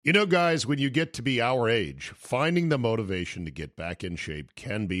You know, guys, when you get to be our age, finding the motivation to get back in shape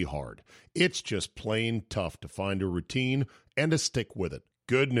can be hard. It's just plain tough to find a routine and to stick with it.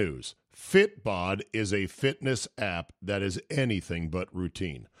 Good news. Fitbod is a fitness app that is anything but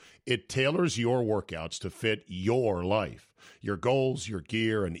routine. It tailors your workouts to fit your life, your goals, your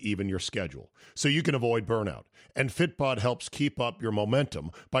gear, and even your schedule, so you can avoid burnout. And Fitbod helps keep up your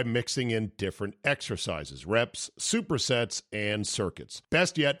momentum by mixing in different exercises, reps, supersets, and circuits.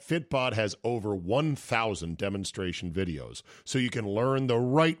 Best yet, Fitbod has over 1,000 demonstration videos, so you can learn the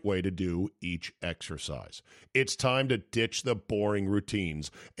right way to do each exercise. It's time to ditch the boring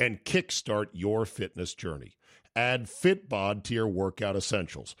routines and kickstart your fitness journey. Add Fitbod to your workout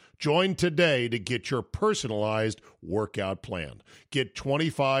essentials. Join today to get your personalized workout plan. Get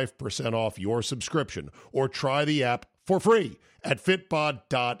 25% off your subscription or try the app for free at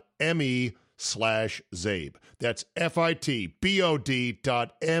fitbod.me/Zabe. That's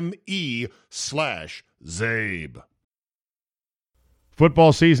fitbod.me/Zabe.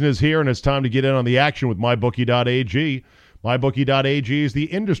 Football season is here, and it's time to get in on the action with MyBookie.ag. MyBookie.ag is the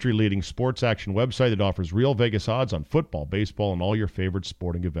industry-leading sports action website that offers real Vegas odds on football, baseball, and all your favorite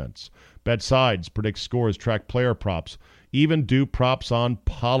sporting events. Bet sides, predict scores, track player props, even do props on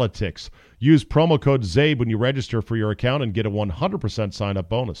politics. Use promo code ZABE when you register for your account and get a 100% sign-up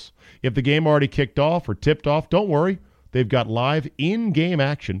bonus. If the game already kicked off or tipped off, don't worry. They've got live in-game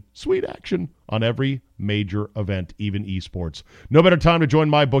action, sweet action, on every major event, even esports. No better time to join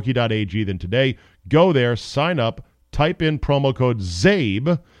MyBookie.ag than today. Go there, sign up, type in promo code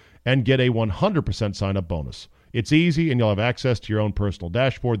ZABE, and get a 100% sign-up bonus. It's easy, and you'll have access to your own personal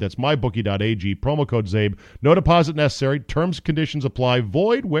dashboard. That's mybookie.ag, promo code ZABE. No deposit necessary. Terms and conditions apply.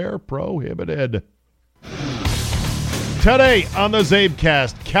 Void where prohibited. Today on the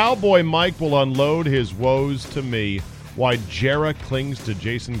ZABEcast, Cowboy Mike will unload his woes to me. Why Jarrah clings to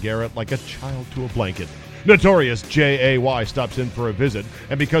Jason Garrett like a child to a blanket. Notorious J.A.Y. stops in for a visit,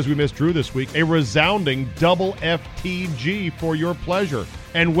 and because we missed Drew this week, a resounding double FTG for your pleasure.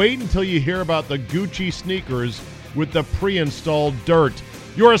 And wait until you hear about the Gucci sneakers with the pre-installed dirt.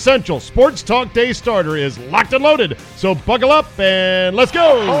 Your essential sports talk day starter is locked and loaded, so buckle up and let's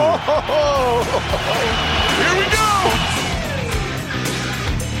go! Here we go!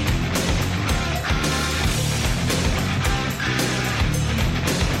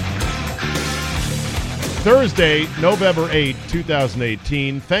 Thursday, November 8,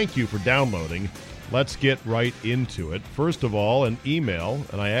 2018. Thank you for downloading. Let's get right into it. First of all, an email,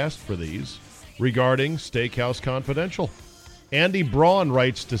 and I asked for these, regarding Steakhouse Confidential. Andy Braun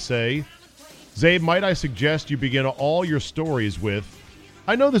writes to say, Zabe, might I suggest you begin all your stories with,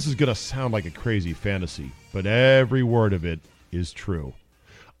 I know this is going to sound like a crazy fantasy, but every word of it is true.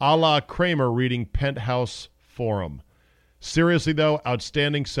 A la Kramer reading Penthouse Forum. Seriously, though,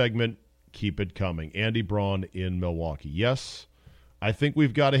 outstanding segment. Keep it coming. Andy Braun in Milwaukee. Yes, I think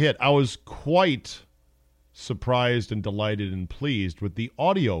we've got a hit. I was quite surprised and delighted and pleased with the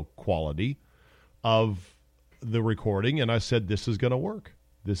audio quality of the recording, and I said, this is going to work.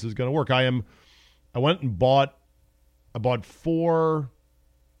 This is going to work. I went and bought 4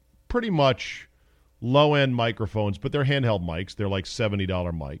 pretty much low-end microphones, but they're handheld mics. They're like $70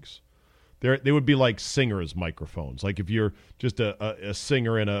 mics. They would be like singers' microphones. Like if you're just a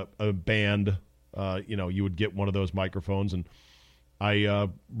singer in a band, you would get one of those microphones. And I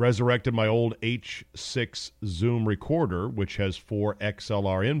resurrected my old H6 Zoom recorder, which has 4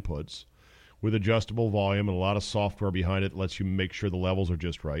 XLR inputs with adjustable volume and a lot of software behind it that lets you make sure the levels are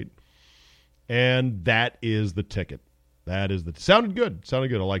just right. And that is the ticket. Sounded good. I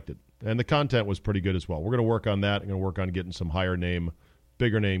liked it. And the content was pretty good as well. We're going to work on that. I'm going to work on getting some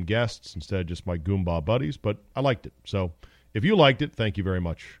bigger name guests instead of just my Goomba buddies, but I liked it. So if you liked it, thank you very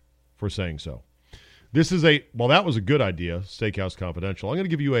much for saying so. That was a good idea, Steakhouse Confidential. I'm going to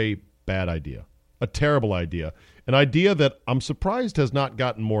give you a bad idea, a terrible idea, an idea that I'm surprised has not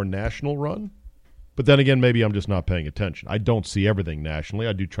gotten more national run, but then again, maybe I'm just not paying attention. I don't see everything nationally.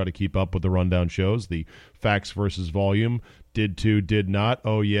 I do try to keep up with the rundown shows, the facts versus volume, did to, did not,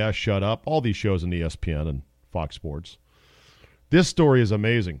 oh yeah, shut up, all these shows on ESPN and Fox Sports. This story is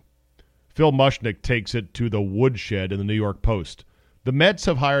amazing. Phil Mushnick takes it to the woodshed in the New York Post. The Mets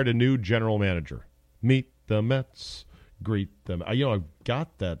have hired a new general manager. Meet the Mets, greet them. I've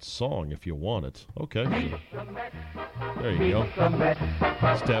got that song if you want it. Okay. There you go.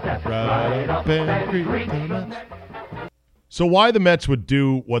 Step right up and greet the Mets. So why the Mets would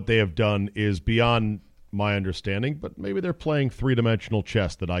do what they have done is beyond my understanding, but maybe they're playing three-dimensional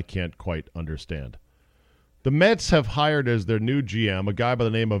chess that I can't quite understand. The Mets have hired as their new GM a guy by the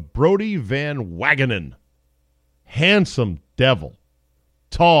name of Brodie Van Wagenen. Handsome devil.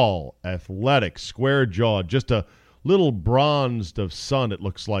 Tall, athletic, square-jawed, just a little bronzed of sun, it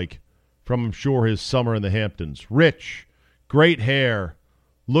looks like, from, I'm sure, his summer in the Hamptons. Rich, great hair,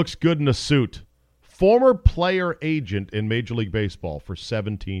 looks good in a suit. Former player agent in Major League Baseball for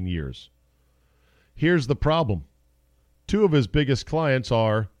 17 years. Here's the problem. Two of his biggest clients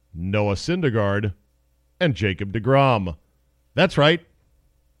are Noah Syndergaard and Jacob deGrom. That's right,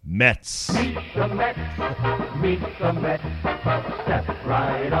 Mets. Meet the Mets, meet the Mets, step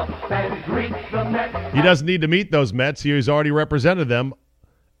right up and greet the Mets. He doesn't need to meet those Mets. He's already represented them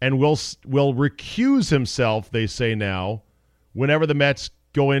and will recuse himself, they say now, whenever the Mets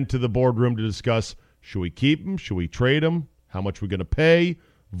go into the boardroom to discuss, should we keep him, should we trade him, how much we're going to pay,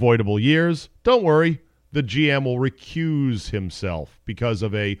 voidable years. Don't worry, the GM will recuse himself because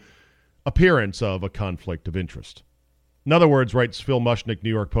of a appearance of a conflict of interest. In other words, writes Phil Mushnick,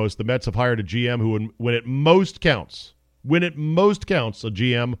 New York Post, the Mets have hired a GM who, when it most counts, a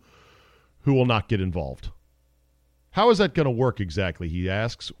GM who will not get involved. How is that going to work exactly, he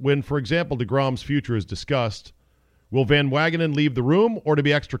asks, when, for example, deGrom's future is discussed? Will Van Wagenen leave the room, or, to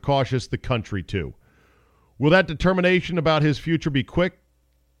be extra cautious, the country too? Will that determination about his future be quick,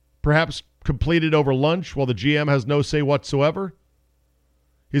 perhaps completed over lunch while the GM has no say whatsoever?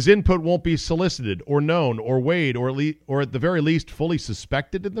 His input won't be solicited or known or weighed or at the very least fully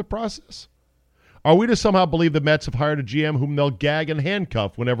suspected in the process? Are we to somehow believe the Mets have hired a GM whom they'll gag and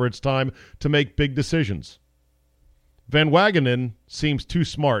handcuff whenever it's time to make big decisions? Van Wagenen seems too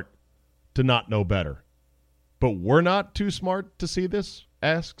smart to not know better. But we're not too smart to see this,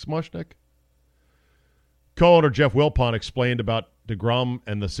 asks Mushnick. Co-owner Jeff Wilpon explained about deGrom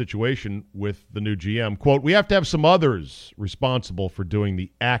and the situation with the new GM. Quote, we have to have some others responsible for doing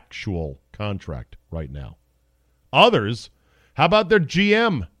the actual contract right now. Others? How about their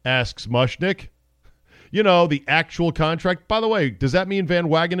GM, asks Mushnick. You know, the actual contract. By the way, does that mean Van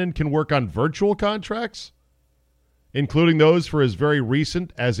Wagenen can work on virtual contracts? Including those for his very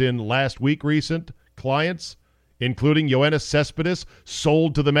recent, as in last week recent, clients? Including Yoenis Cespedes,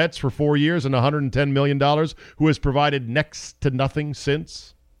 sold to the Mets for 4 years and $110 million, who has provided next to nothing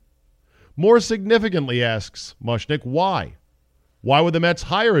since? More significantly, asks Mushnick, why? Why would the Mets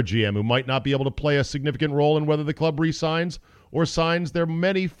hire a GM who might not be able to play a significant role in whether the club re-signs or signs their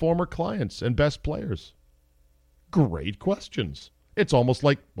many former clients and best players? Great questions. It's almost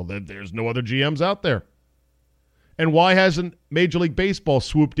like, well, there's no other GMs out there. And why hasn't Major League Baseball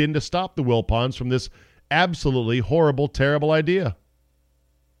swooped in to stop the Wilpons from this absolutely horrible, terrible idea?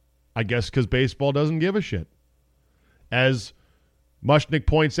 I guess because baseball doesn't give a shit. As Mushnick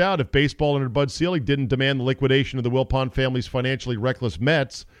points out, if baseball under Bud Selig didn't demand the liquidation of the Wilpon family's financially reckless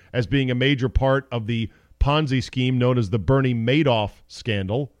Mets as being a major part of the Ponzi scheme known as the Bernie Madoff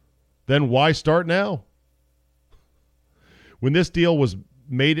scandal, then why start now? When this deal was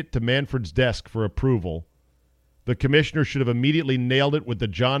made it to Manfred's desk for approval, the commissioner should have immediately nailed it with the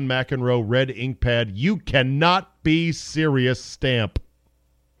John McEnroe red ink pad, "You cannot be serious" stamp.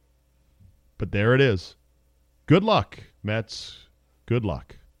 But there it is. Good luck, Mets. Good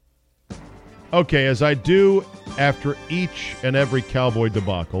luck. Okay, as I do after each and every Cowboy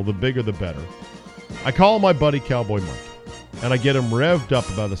debacle, the bigger the better, I call my buddy Cowboy Mike, and I get him revved up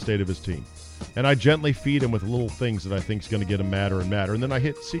about the state of his team. And I gently feed him with little things that I think is going to get him madder and madder. And then I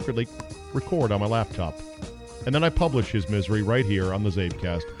hit secretly record on my laptop. And then I publish his misery right here on the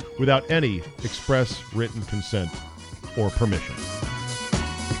Zabecast without any express written consent or permission.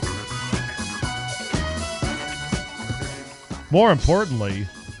 More importantly,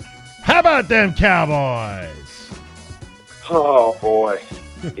 how about them Cowboys? Oh, boy.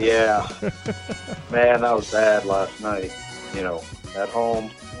 Yeah. Man, that was bad last night. You know, at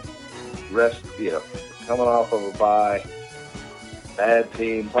home, coming off of a bye, bad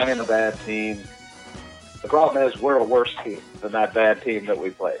team, playing a bad team. The problem is we're a worse team than that bad team that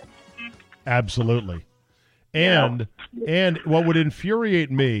we played. Absolutely. And what would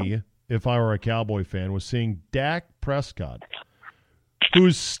infuriate me if I were a Cowboy fan was seeing Dak Prescott,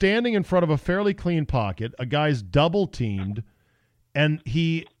 who's standing in front of a fairly clean pocket, a guy's double-teamed, and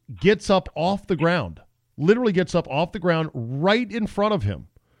he gets up off the ground, literally gets up off the ground right in front of him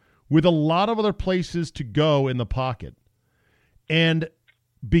with a lot of other places to go in the pocket, and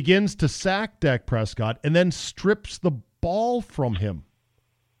begins to sack Dak Prescott and then strips the ball from him.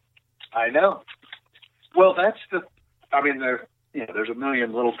 I know. Well, there's a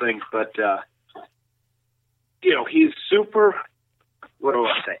million little things, but, he's super, what do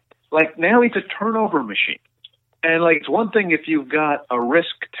I say? Like, now he's a turnover machine. And, like, it's one thing if you've got a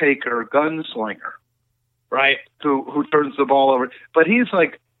risk-taker gunslinger, right, who turns the ball over. But he's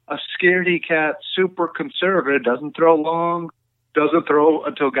like a scaredy cat, super conservative, doesn't throw long, doesn't throw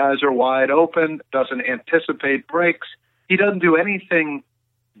until guys are wide open, doesn't anticipate breaks. He doesn't do anything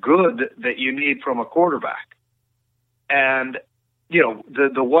good that you need from a quarterback. And, you know,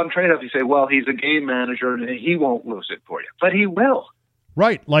 the one trade-off, you say, well, he's a game manager and he won't lose it for you. But he will.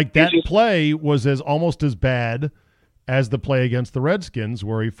 Right. Like that play was almost as bad as the play against the Redskins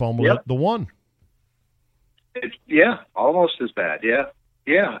where he fumbled at the one. Almost as bad.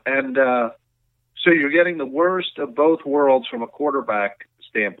 Yeah. And so you're getting the worst of both worlds from a quarterback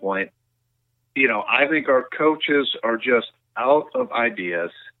standpoint. You know, I think our coaches are just out of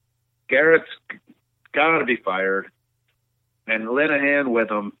ideas. Garrett's got to be fired, and Linehan with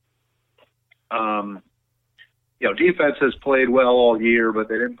him. You know, defense has played well all year, but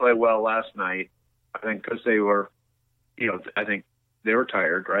they didn't play well last night. I think because they were, you know, I think they were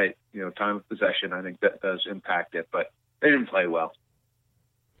tired, right? You know, time of possession, I think that does impact it, but they didn't play well.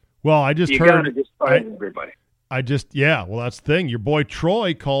 Well, I just you heard. You got to just fire everybody. Well, that's the thing. Your boy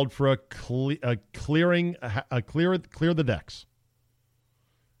Troy called for a clear the decks.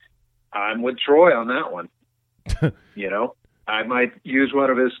 I'm with Troy on that one. You know, I might use one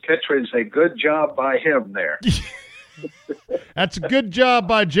of his catchphrases and say, "Good job by him there." That's a good job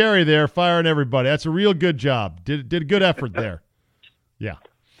by Jerry there, firing everybody. That's a real good job. Did a good effort there. Yeah.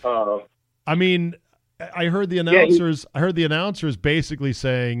 I mean, I heard the announcers. I heard the announcers basically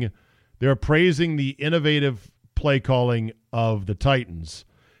saying they're praising the innovative play calling of the Titans,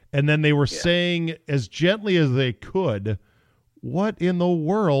 and then they were saying as gently as they could, "What in the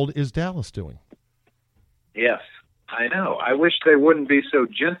world is Dallas doing?" Yes, I know. I wish they wouldn't be so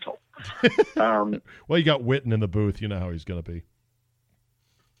gentle. Well, you got Witten in the booth. You know how he's going to be.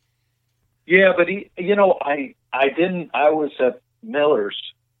 Yeah, but I was at Miller's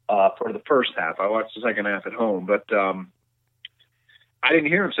for the first half. I watched the second half at home, but I didn't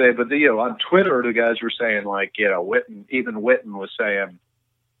hear him say it. But on Twitter, the guys were saying like, you know, Witten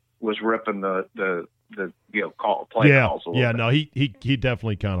was ripping the play calls a little bit. No, he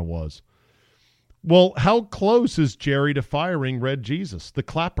definitely kind of was. Well, how close is Jerry to firing Red Jesus, the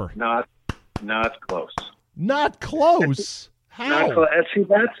clapper? Not close. Not close? How? See,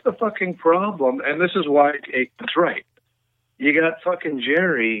 that's the fucking problem, and this is why Aiken's right. You got fucking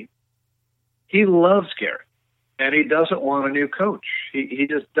Jerry. He loves Garrett, and he doesn't want a new coach. He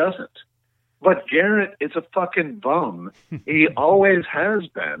just doesn't. But Garrett is a fucking bum. He always has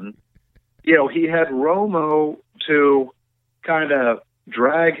been. You know, he had Romo to kind of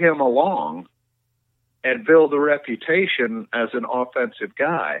drag him along and build a reputation as an offensive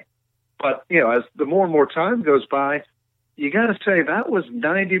guy. But, you know, as the more and more time goes by, you got to say that was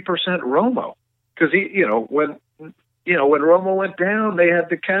 90% Romo. Because, when Romo went down, they had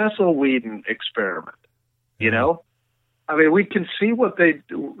the Castle-Weeden experiment, you know? I mean, we can see what they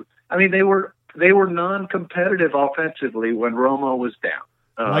do. I mean, they were non-competitive offensively when Romo was down.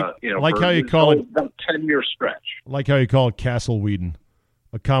 Like how you call it, 10-year stretch. Like how you call it Castle-Weeden.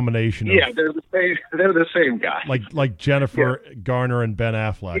 A combination of they're the same guy. Like Jennifer Garner and Ben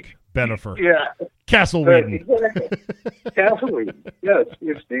Affleck. Benifer. Yeah. Castle-Weeden. Castle-Weeden. Yes,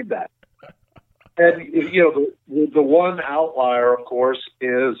 you've seen that. And the one outlier, of course,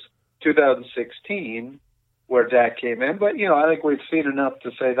 is 2016, where Dak came in. But I think we've seen enough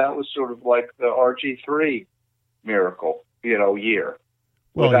to say that was sort of like the RG3 miracle, year.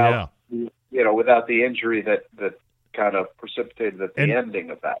 Well, without the injury that kind of precipitated at the ending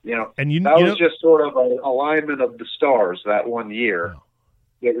of that. And that was just sort of an alignment of the stars that one year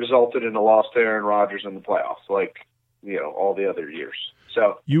that resulted in a loss to Aaron Rodgers in the playoffs, like all the other years.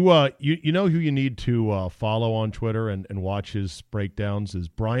 So you know who you need to follow on Twitter and watch his breakdowns is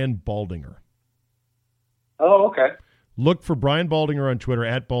Brian Baldinger. Oh, okay. Look for Brian Baldinger on Twitter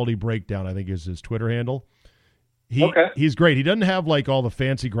at Baldy Breakdown, I think is his Twitter handle. He's great. He doesn't have like all the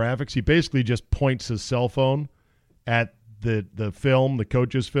fancy graphics. He basically just points his cell phone at the film, the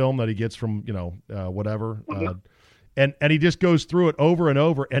coach's film that he gets from whatever, and he just goes through it over and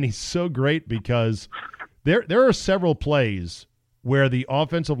over. And he's so great because there are several plays where the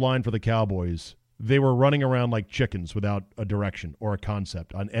offensive line for the Cowboys, they were running around like chickens without a direction or a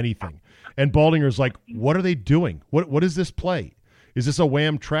concept on anything. And Baldinger's like, what are they doing? What is this play? Is this a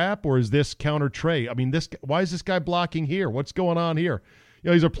wham trap or is this counter tray? I mean, why is this guy blocking here? What's going on here?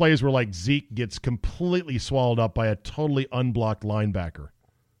 These are plays where like Zeke gets completely swallowed up by a totally unblocked linebacker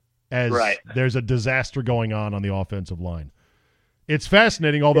as there's a disaster going on the offensive line. It's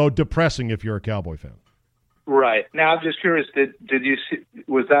fascinating, although depressing if you're a Cowboy fan. Right. Now, I'm just curious, did you see,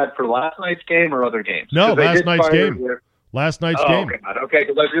 was that for last night's game or other games? No, last night's game. Last night's game. Okay,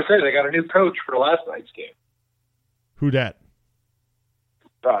 because I was going to say, they got a new coach for last night's game. Who dat?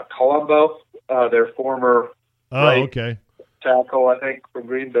 Colombo, their former. Oh, okay. tackle, I think, from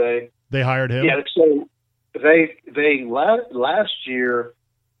Green Bay. They hired him? Yeah, so they last year,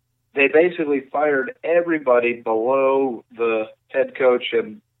 they basically fired everybody below the head coach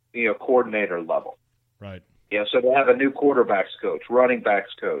and, coordinator level. Right. Yeah, so they have a new quarterbacks coach, running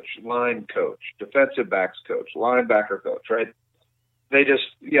backs coach, line coach, defensive backs coach, linebacker coach, right? They just,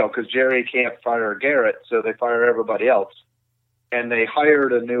 because Jerry can't fire Garrett, so they fire everybody else. And they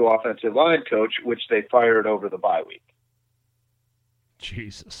hired a new offensive line coach, which they fired over the bye week.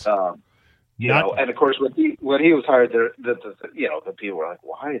 Jesus. And of course, when he was hired, the people were like,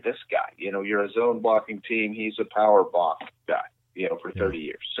 "Why this guy? You're a zone blocking team. He's a power block guy. For 30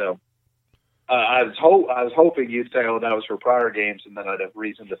 years." So I was hoping you'd say, "Oh, that was for prior games," and then I'd have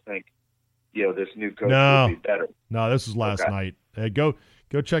reason to think, this new coach would be better. No, this was last night. Go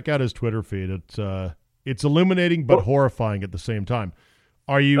check out his Twitter feed. It's illuminating but horrifying at the same time.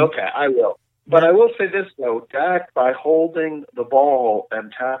 Are you okay? I will. But I will say this, though. Dak, by holding the ball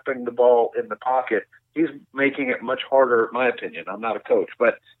and tapping the ball in the pocket, he's making it much harder, in my opinion. I'm not a coach,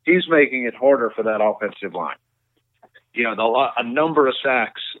 but he's making it harder for that offensive line. A number of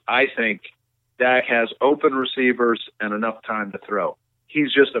sacks, I think Dak has open receivers and enough time to throw.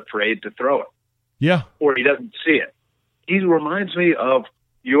 He's just afraid to throw it. Yeah. Or he doesn't see it. He reminds me of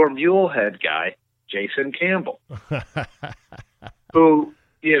your mule head guy, Jason Campbell, who,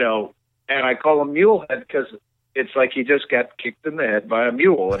 and I call him Mulehead because it's like he just got kicked in the head by a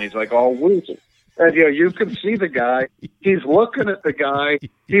mule, and he's like all woozy. And you can see the guy. He's looking at the guy.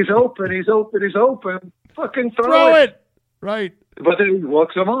 He's open. Fucking throw it. Right. But then he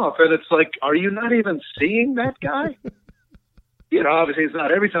looks him off, and it's like, are you not even seeing that guy? Obviously it's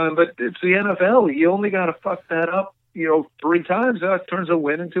not every time, but it's the NFL. You only got to fuck that up, 3 times. That turns a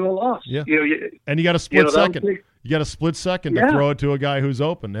win into a loss. Yeah. And you got a split second. You got a split second to throw it to a guy who's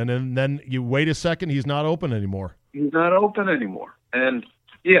open, and then you wait a second, he's not open anymore. He's not open anymore. And,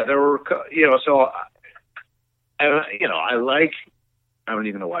 there were, so, I like, I don't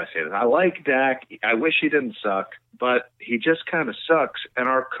even know why I say this. I like Dak. I wish he didn't suck, but he just kind of sucks. And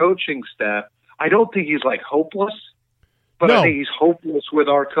our coaching staff, I don't think he's, hopeless, but I think he's hopeless with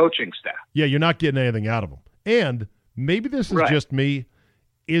our coaching staff. Yeah, you're not getting anything out of him. And maybe this is just me.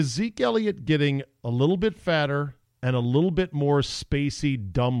 Is Zeke Elliott getting a little bit fatter and a little bit more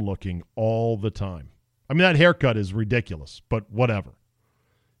spacey, dumb-looking all the time? I mean, that haircut is ridiculous, but whatever.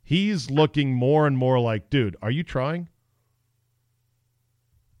 He's looking more and more like, dude, are you trying?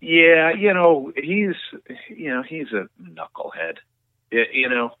 Yeah, he's a knucklehead,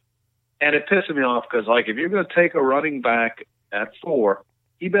 and it pisses me off because, if you're going to take a running back at 4,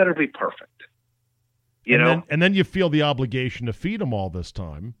 he better be perfect. And then you feel the obligation to feed him all this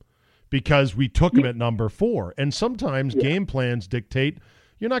time because we took him at number 4. And sometimes game plans dictate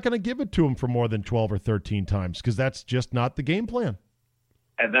you're not going to give it to him for more than 12 or 13 times because that's just not the game plan.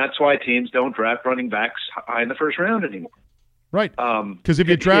 And that's why teams don't draft running backs high in the first round anymore. Right. Because if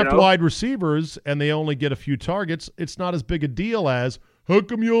you draft wide receivers and they only get a few targets, it's not as big a deal as, how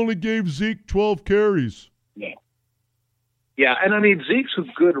come you only gave Zeke 12 carries? Yeah. Yeah, and I mean, Zeke's a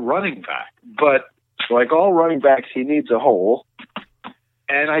good running back, but like all running backs, he needs a hole.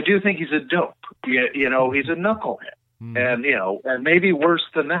 And I do think he's a dope. He's a knucklehead. And, and maybe worse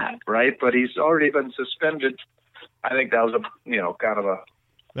than that, right? But he's already been suspended. I think that was kind of a...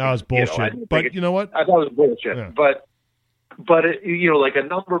 That was bullshit. But you know what? I thought it was bullshit. Yeah. But a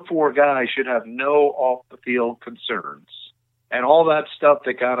number 4 guy should have no off-the-field concerns. And all that stuff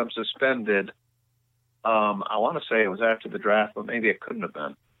that got him suspended, I want to say it was after the draft, but maybe it couldn't have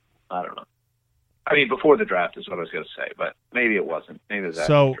been. I don't know. I mean, before the draft is what I was going to say, but maybe it wasn't. Maybe it was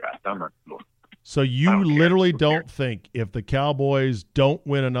after the draft. I'm not sure. So you literally don't think if the Cowboys don't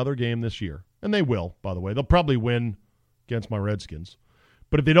win another game this year, and they will, by the way, they'll probably win against my Redskins,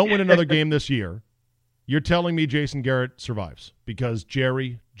 but if they don't win another game this year, you're telling me Jason Garrett survives because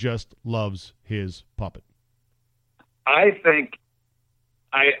Jerry just loves his puppet. I think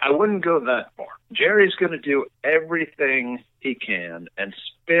I wouldn't go that far. Jerry's going to do everything he can and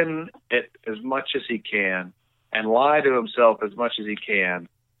spin it as much as he can and lie to himself as much as he can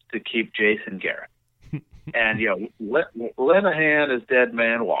to keep Jason Garrett. And, Linehan is dead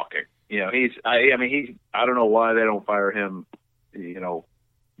man walking. I don't know why they don't fire him,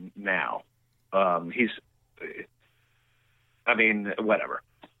 now. Whatever.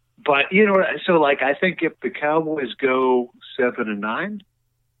 But, I think if the Cowboys go 7-9,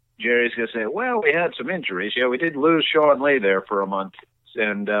 Jerry's going to say, well, we had some injuries. We did lose Sean Lee there for a month,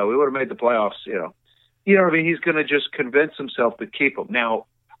 and we would have made the playoffs, He's going to just convince himself to keep him. Now,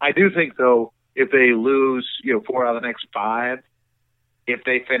 I do think, though, if they lose, 4 out of the next 5, if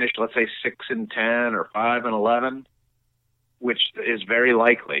they finish, let's say, 6-10 or 5-11, which is very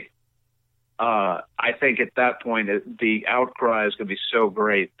likely, I think at that point the outcry is going to be so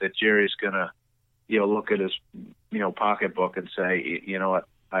great that Jerry's going to, look at his, pocketbook and say, you know what,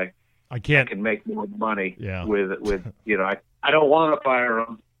 I can make more money with I don't want to fire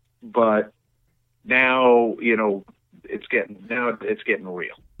him, but now it's getting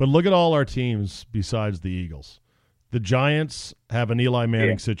real. But look at all our teams besides the Eagles. The Giants have an Eli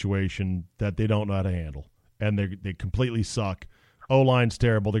Manning situation that they don't know how to handle, and they completely suck. O-line's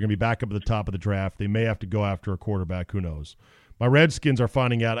terrible. They're going to be back up at the top of the draft. They may have to go after a quarterback. Who knows? My Redskins are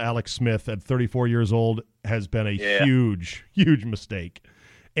finding out Alex Smith at 34 years old has been a huge, huge mistake.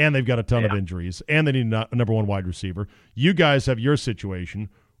 And they've got a ton of injuries. And they need a number one wide receiver. You guys have your situation.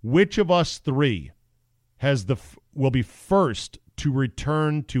 Which of us three will be first to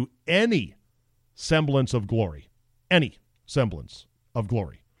return to any semblance of glory? Any semblance of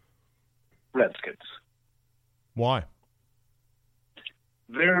glory? Redskins. Why?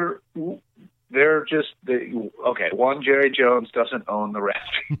 They're just okay. One, Jerry Jones doesn't own the rest.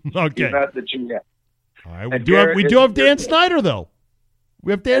 Okay, he's not the GM. All right, we do have Dan Snyder though.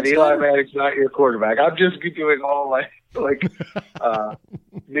 We have Dan Snyder. Eli Manning's not your quarterback. I'm just doing all the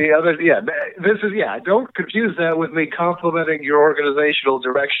others. Yeah, this is Don't confuse that with me complimenting your organizational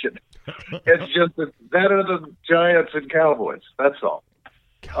direction. It's just that are the Giants and Cowboys. That's all.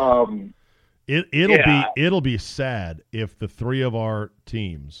 It'll be sad if the three of our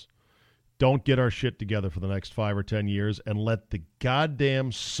teams don't get our shit together for the next 5 or 10 years and let the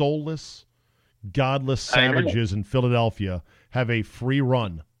goddamn soulless, godless savages in Philadelphia have a free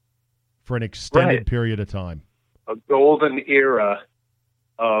run for an extended period of time. A golden era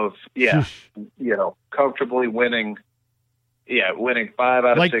of comfortably winning 5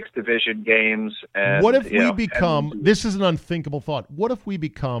 out of 6 division games. And what if we become? This is an unthinkable thought. What if we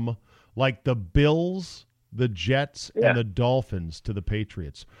become like the Bills, the Jets, and the Dolphins to the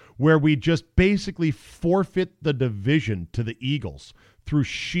Patriots, where we just basically forfeit the division to the Eagles through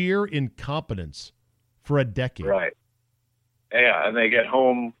sheer incompetence for a decade? Right. Yeah, and they get the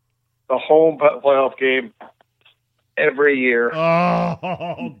home playoff game every year.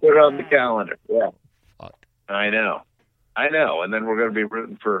 Oh, put it on the calendar. Yeah. Fuck. I know. And then we're going to be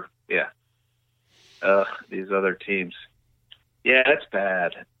rooting for these other teams. Yeah, it's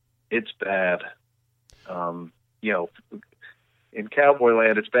bad. It's bad. In Cowboy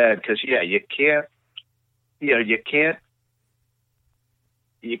land, it's bad because you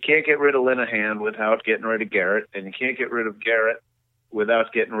can't get rid of Linehan without getting rid of Garrett, and you can't get rid of Garrett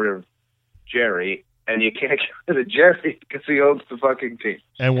without getting rid of Jerry, and you can't get rid of Jerry because he owns the fucking team.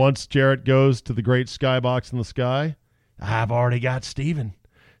 And once Jarrett goes to the great skybox in the sky, I've already got Steven.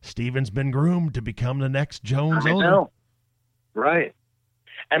 Steven's been groomed to become the next Jones owner. Know. Right.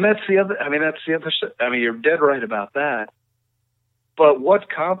 And that's the other. You're dead right about that. But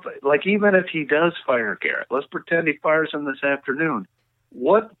even if he does fire Garrett, let's pretend he fires him this afternoon.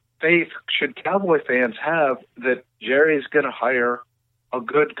 What faith should Cowboy fans have that Jerry's going to hire a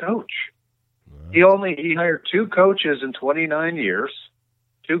good coach? He hired 2 coaches in 29 years,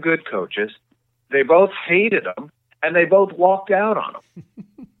 2 good coaches. They both hated him, and they both walked out on him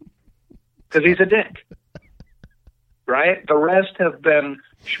because he's a dick. Right? The rest have been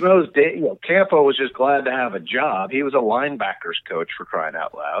schmoes. Campo was just glad to have a job. He was a linebackers coach, for crying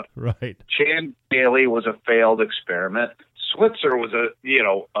out loud. Right. Chan Bailey was a failed experiment. Switzer was a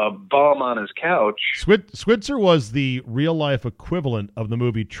bum on his couch. Switzer was the real life equivalent of the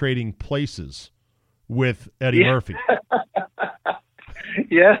movie Trading Places with Eddie Murphy.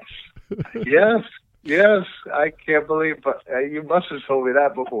 Yes. I can't believe, but you must have told me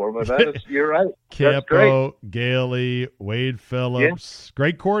that before. But you're right. Campo, Gailey, Wade Phillips,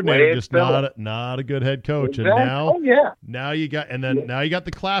 great coordinator, just not a good head coach. Exactly. And now you got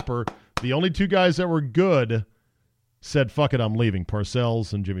the Clapper. The only 2 guys that were good said, "Fuck it, I'm leaving."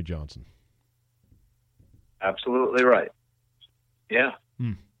 Parcells and Jimmy Johnson. Absolutely right. Yeah.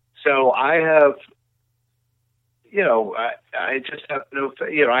 So I have. I just have no,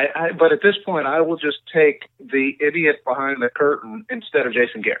 but at this point, I will just take the idiot behind the curtain instead of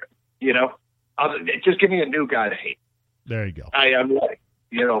Jason Garrett. Just give me a new guy to hate. There you go. I'm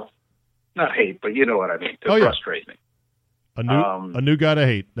not hate, but you know what I mean. To frustrate me. A new guy to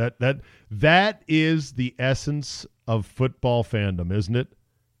hate. That is the essence of football fandom, isn't it?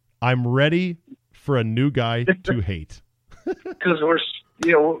 I'm ready for a new guy to hate. Because we're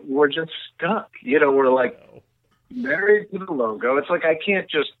just stuck. We're like married to the logo. It's like I can't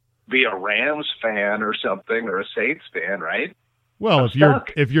just be a Rams fan or something or a Saints fan, right? Well,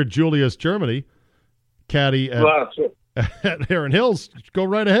 if you're Julius Germany, caddy at Heron Hills, go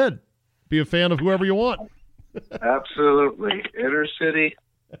right ahead. Be a fan of whoever you want. Absolutely. Inner city,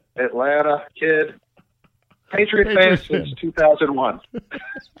 Atlanta kid. Patriot fan since 2001.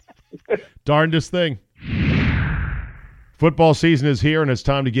 Darndest thing. Football season is here, and it's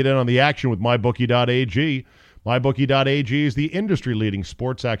time to get in on the action with MyBookie.ag. MyBookie.ag is the industry-leading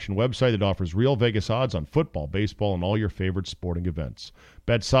sports action website that offers real Vegas odds on football, baseball, and all your favorite sporting events.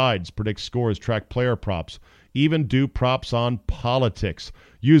 Bet sides, predict scores, track player props, even do props on politics.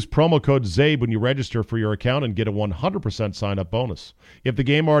 Use promo code ZABE when you register for your account and get a 100% sign-up bonus. If the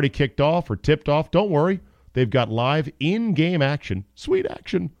game already kicked off or tipped off, don't worry. They've got live in-game action, sweet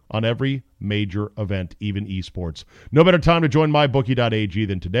action, on every major event, even esports. No better time to join MyBookie.ag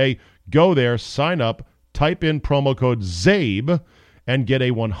than today. Go there, sign up, type in promo code ZABE, and get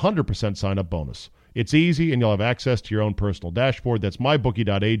a 100% sign-up bonus. It's easy, and you'll have access to your own personal dashboard. That's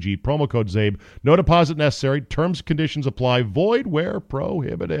MyBookie.ag, promo code ZABE. No deposit necessary. Terms and conditions apply. Void where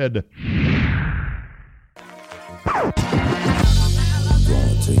prohibited.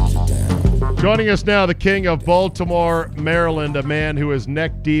 Joining us now, the king of Baltimore, Maryland, a man who is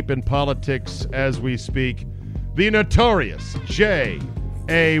neck-deep in politics as we speak, the notorious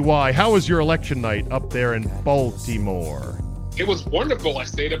J.A.Y. How was your election night up there in Baltimore? It was wonderful. I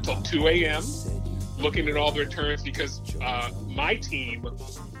stayed up till 2 a.m. looking at all the returns because my team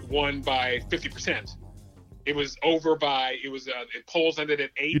won by 50%. It was over by polls ended at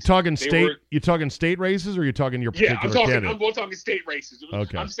 8. You talking state races, or you talking your particular candidate? I'm talking state races.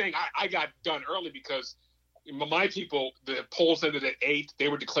 Okay. I'm saying I got done early because my people, the polls ended at 8. They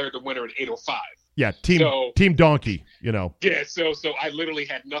were declared the winner at 8:05. Yeah, team donkey, Yeah, so I literally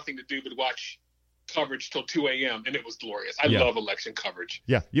had nothing to do but watch coverage till 2 a.m. and it was glorious. I love election coverage.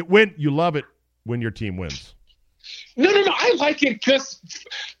 Yeah, you love it when your team wins. No. I like it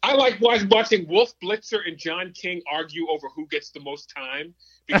I like watching Wolf Blitzer and John King argue over who gets the most time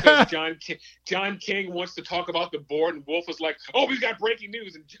because John King wants to talk about the board and Wolf is like, oh, we've got breaking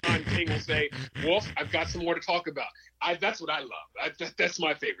news. And John King will say, Wolf, I've got some more to talk about. That's what I love. That's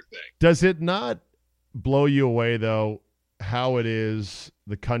my favorite thing. Does it not blow you away, though, how it is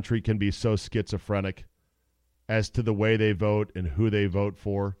the country can be so schizophrenic as to the way they vote and who they vote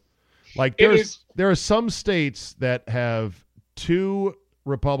for? Like there are some states that have 2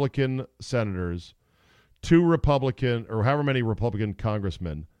 Republican senators, 2 Republican or however many Republican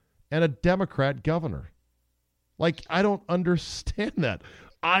congressmen, and a Democrat governor. Like, I don't understand that.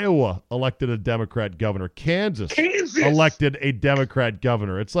 Iowa elected a Democrat governor. Kansas elected a Democrat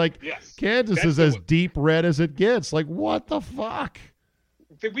governor. It's like Kansas is as deep red as it gets. Like, what the fuck?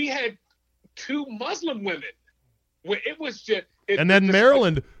 We had 2 Muslim women. It was just... And then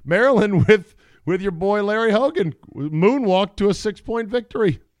Maryland with your boy Larry Hogan moonwalked to a 6-point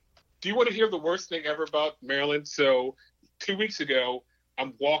victory. Do you want to hear the worst thing ever about Maryland? So 2 weeks ago,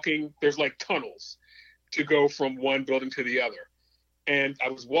 I'm walking. There's like tunnels to go from one building to the other. And I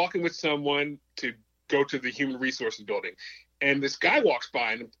was walking with someone to go to the human resources building. And this guy walks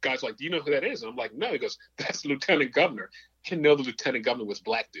by, and the guy's like, do you know who that is? And I'm like, no. He goes, that's the lieutenant governor. I didn't know the lieutenant governor was a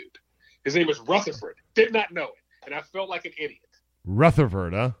black dude. His name was Rutherford. Did not know it. And I felt like an idiot.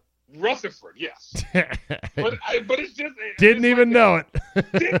 Rutherford, huh? Rutherford, yes. but it's just... Didn't even know it.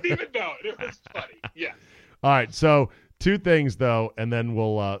 Didn't even know it. It was funny, yeah. All right, so 2 things, though, and then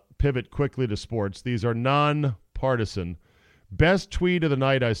we'll pivot quickly to sports. These are non-partisan. Best tweet of the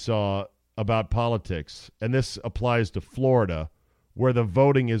night I saw about politics, and this applies to Florida, where the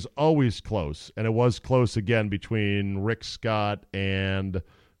voting is always close, and it was close again between Rick Scott and...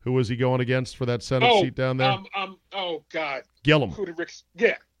 Who was he going against for that Senate seat down there? Oh, God. Gillum. Who did Rick?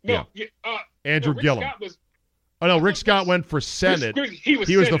 Yeah. No. Yeah. Andrew Gillum. Rick Scott went for Senate. He was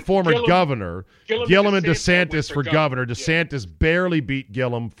the former governor. Gillum and DeSantis for governor. DeSantis barely beat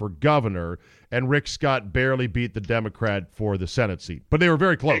Gillum for governor, and Rick Scott barely beat the Democrat for the Senate seat. But they were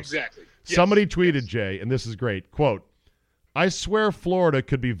very close. Exactly. Yes. Somebody tweeted, Jay, and this is great, quote, I swear Florida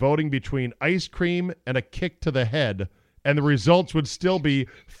could be voting between ice cream and a kick to the head, and the results would still be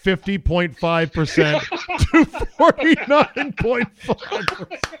 50.5% to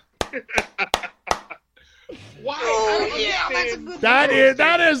 49.5%. Wow. Oh, yeah, that's a good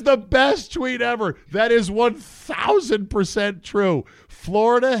that is the best tweet ever. That is 1,000% true.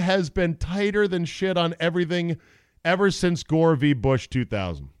 Florida has been tighter than shit on everything ever since Gore v. Bush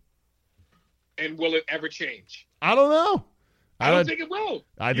 2000. And will it ever change? I don't know. I don't think it will.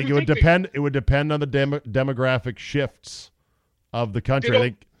 I think it would depend. It would depend on the demographic shifts of the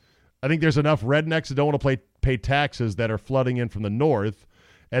country. I think there's enough rednecks that don't want to pay taxes that are flooding in from the north,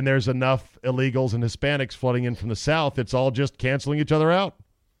 and there's enough illegals and Hispanics flooding in from the south. It's all just canceling each other out.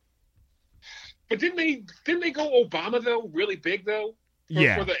 But didn't they go Obama though? Really big though?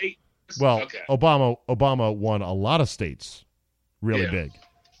 Yeah. Well, Okay. Obama won a lot of states really Yeah. big,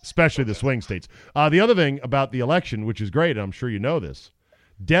 especially the swing states. The other thing about the election, which is great, and I'm sure you know this,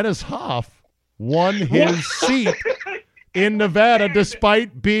 Dennis Hoff won his seat in Nevada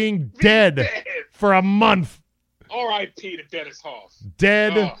despite being dead for a month. R.I.P. to Dennis Hoff.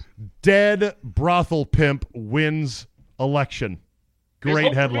 Dead brothel pimp wins election. There's Great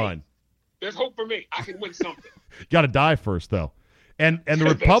hope for headline. me. There's hope for me. I can win something. Got to die first, though. And the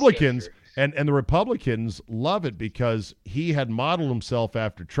That's Republicans true. and the Republicans love it because he had modeled himself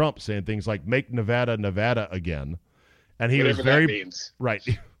after Trump, saying things like "Make Nevada Nevada again," and he Whatever was very that means. right.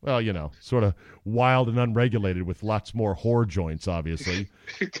 Well, sort of wild and unregulated with lots more whore joints. Obviously,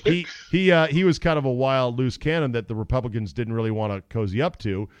 he was kind of a wild, loose cannon that the Republicans didn't really want to cozy up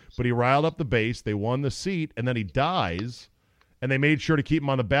to. But he riled up the base. They won the seat, and then he dies. And they made sure to keep him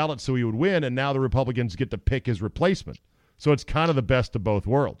on the ballot so he would win, and now the Republicans get to pick his replacement. So it's kind of the best of both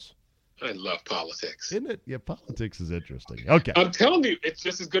worlds. I love politics. Isn't it? Yeah, politics is interesting. Okay. I'm telling you, it's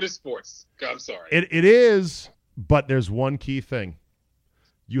just as good as sports. I'm sorry. It is, but there's one key thing.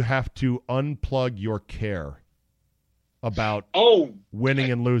 You have to unplug your care about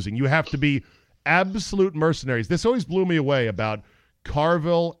winning and losing. You have to be absolute mercenaries. This always blew me away about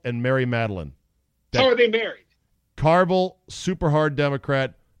Carville and Mary Madeline. How are they married? Carville, super hard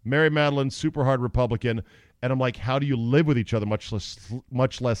Democrat. Mary Madeline, super hard Republican. And I'm like, how do you live with each other, much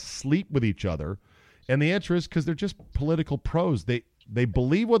less sleep with each other? And the answer is because they're just political pros. They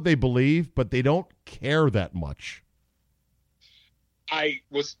believe what they believe, but they don't care that much. I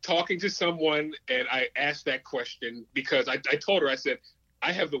was talking to someone, and I asked that question because I told her, I said,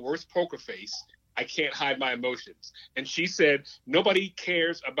 I have the worst poker face. I can't hide my emotions. And she said, nobody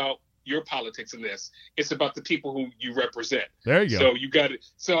cares about your politics in this. It's about the people who you represent. There you go. So you got it.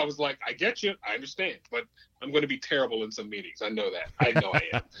 So I was like, I get you. I understand. But I'm going to be terrible in some meetings. I know that. I know I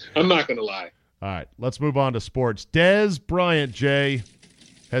am. I'm not going to lie. All right, let's move on to sports. Des Bryant, Jay,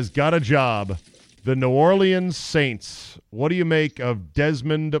 has got a job. The New Orleans Saints. What do you make of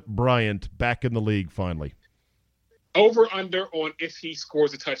Desmond Bryant back in the league finally? Over under on if he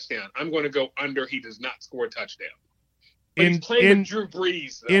scores a touchdown. I'm going to go under he does not score a touchdown. But he's playing with Drew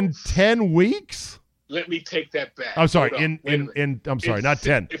Brees, though. In 10 weeks? Let me take that back. I'm sorry. Hold on. I'm sorry, not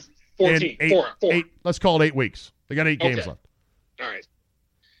 10. 14. Four. Eight, let's call it 8 weeks. They got 8 games left. All right.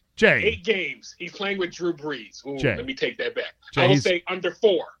 Jay. 8 games. He's playing with Drew Brees. Ooh, Jay. let me take that back. Jay, I will say under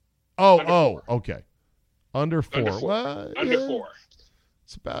 4. Okay. Under 4. Under 4. Well, Under yeah, 4.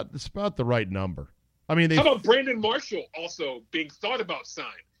 It's about the right number. I mean, how about Brandon Marshall also being thought about signed?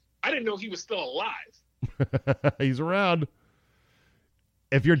 I didn't know he was still alive. He's around.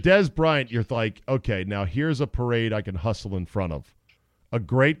 If you're Des Bryant, you're like, okay, now here's a parade I can hustle in front of. A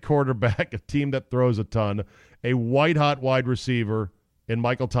great quarterback, a team that throws a ton, a white-hot wide receiver in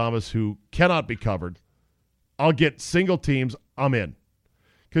Michael Thomas who cannot be covered. I'll get single teams. I'm in.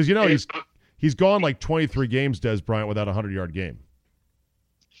 Because, he's gone like 23 games, Des Bryant, without a 100-yard game.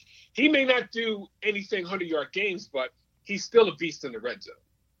 He may not do anything 100-yard games, but he's still a beast in the red zone.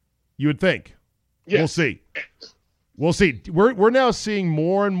 You would think. Yes. We'll see. We'll see. We're now seeing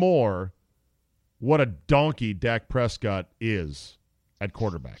more and more what a donkey Dak Prescott is at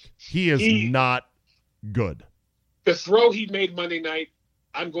quarterback. He is not good. The throw he made Monday night,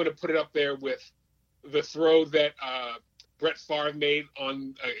 I'm going to put it up there with the throw that Brett Favre made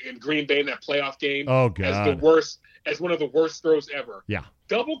in Green Bay in that playoff game. Oh, God. As one of the worst throws ever. Yeah.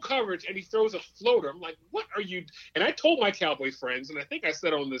 Double coverage, and he throws a floater. I'm like, what are you? And I told my Cowboy friends, and I think I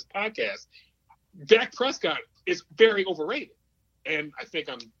said on this podcast, Dak Prescott is very overrated. And I think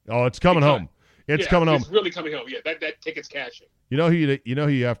it's coming home. It's coming home. It's really coming home. Yeah, that ticket's cashing. You know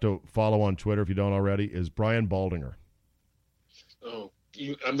who you have to follow on Twitter if you don't already is Brian Baldinger. Oh,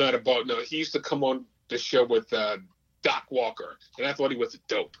 I'm not about no. He used to come on the show with Doc Walker, and I thought he was a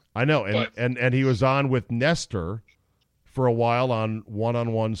dope. I know, and he was on with Nestor for a while on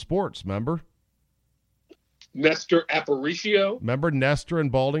One-on-One Sports. Remember? Nestor Aparicio. Remember Nestor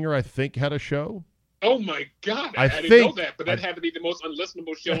and Baldinger? I think had a show. Oh my God! I didn't know that, but that had to be the most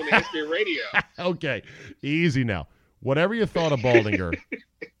unlistenable show in the history of radio. Okay, easy now. Whatever you thought of Baldinger,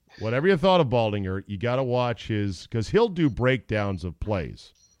 you got to watch because he'll do breakdowns of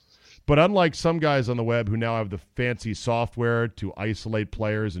plays. But unlike some guys on the web who now have the fancy software to isolate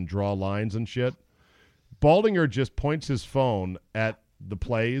players and draw lines and shit, Baldinger just points his phone at the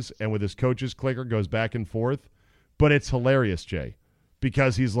plays and with his coach's clicker goes back and forth. But it's hilarious, Jay,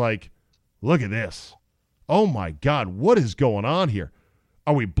 because he's like, look at this. Oh, my God, what is going on here?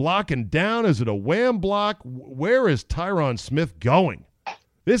 Are we blocking down? Is it a wham block? Where is Tyron Smith going?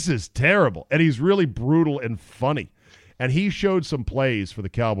 This is terrible. And he's really brutal and funny. And he showed some plays for the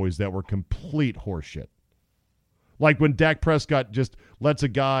Cowboys that were complete horseshit. Like when Dak Prescott just lets a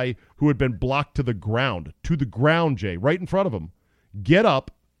guy who had been blocked to the ground, Jay, right in front of him, get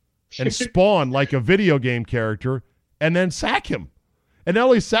up and spawn like a video game character and then sack him. And not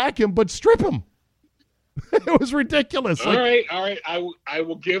only sack him, but strip him. It was ridiculous. All right. I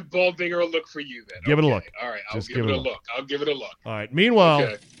will give Baldinger a look for you then. Give it a look. All right, Just give it a look. I'll give it a look. All right. Meanwhile,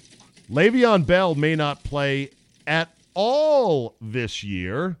 Okay. Le'Veon Bell may not play at all this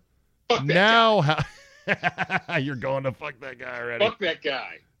year. Fuck that Now, you're going to fuck that guy already. Fuck that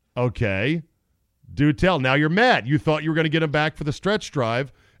guy. Okay. Do tell. Now you're mad. You thought you were going to get him back for the stretch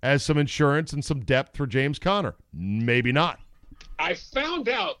drive as some insurance and some depth for James Conner. Maybe not. I found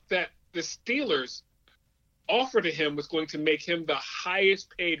out that the Steelers' offer to him was going to make him the highest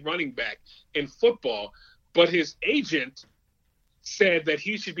paid running back in football, but his agent said that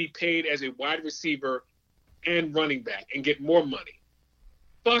he should be paid as a wide receiver and running back and get more money.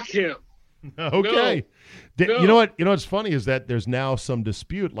 Fuck him. Okay. No. You know what? You know what's funny is that there's now some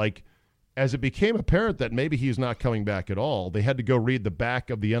dispute. Like, as it became apparent that maybe he's not coming back at all, they had to go read the back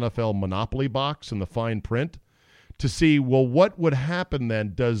of the NFL Monopoly box in the fine print to see, well, what would happen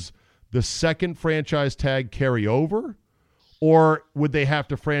then? Does the second franchise tag carry over? Or would they have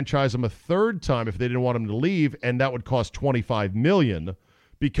to franchise him a third time if they didn't want him to leave, and that would cost $25 million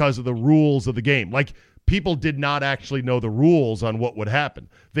because of the rules of the game? Like, people did not actually know the rules on what would happen.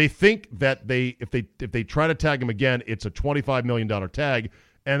 They think that if they try to tag him again, it's a $25 million tag,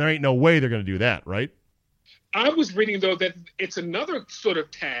 and there ain't no way they're going to do that, right? I was reading, though, that it's another sort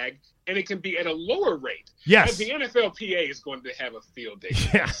of tag, and it can be at a lower rate. Yes. And the NFLPA is going to have a field day.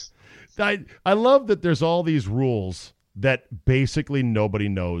 Yes. I love that there's all these rules that basically nobody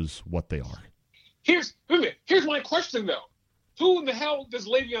knows what they are. Here's my question, though. Who in the hell does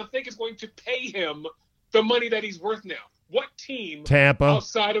Le'Veon think is going to pay him the money that he's worth now? What team? Tampa.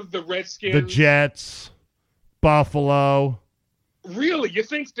 Outside of the Redskins? The Jets. Buffalo. Really? You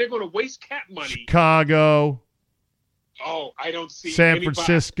think they're going to waste cap money? Chicago. Oh, I don't see San anybody.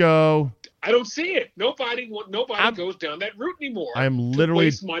 Francisco. I don't see it. Nobody goes down that route anymore. I'm to literally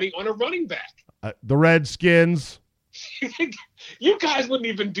waste money on a running back. The Redskins. You guys wouldn't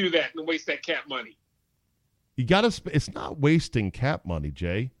even do that and waste that cap money. You got to. It's not wasting cap money,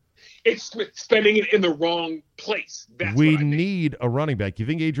 Jay. It's spending it in the wrong place. That's We what I think. need a running back. You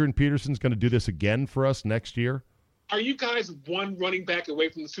think Adrian Peterson's going to do this again for us next year? Are you guys one running back away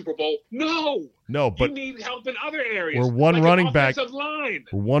from the Super Bowl? No. No, but you need help in other areas. we're one like running an back. offensive line.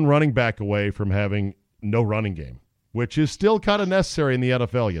 We're one running back away from having no running game, which is still kind of necessary in the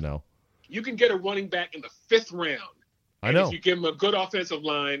NFL, you know. You can get a running back in the 5th round. I And know. if you give him a good offensive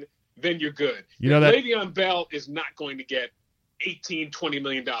line, then you're good. You know that- Le'Veon Bell is not going to get $18-20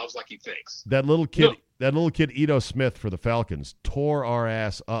 million like he thinks. That little kid, No. Ito Smith for the Falcons, tore our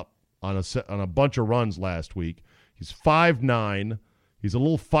ass up on a bunch of runs last week. He's 5'9". He's a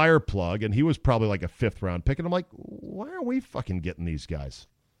little fire plug, and he was probably like a 5th round pick. And I'm like, why are we fucking getting these guys?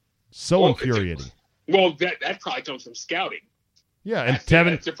 So infuriating. Well, that probably comes from scouting. Yeah, and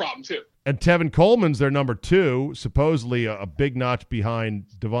That's a problem too. And Tevin Coleman's their number 2, supposedly a big notch behind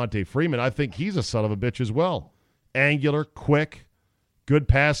Devontae Freeman. I think he's a son of a bitch as well. Angular, quick, good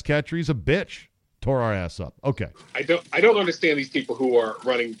pass catcher. He's a bitch. Tore our ass up. Okay. I don't understand these people who are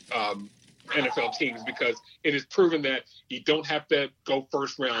running NFL teams, because it is proven that you don't have to go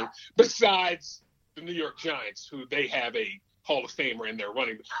 1st round. Besides the New York Giants, who they have a Hall of Famer in their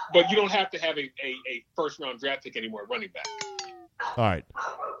running, but you don't have to have a 1st round draft pick anymore running back. All right.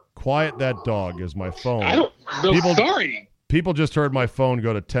 Quiet that dog is my phone. Sorry. People just heard my phone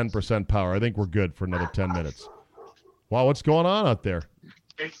go to 10% power. I think we're good for another 10 minutes. Wow, what's going on out there?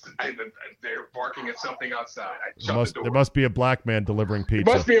 They're barking at something outside. There must be a black man delivering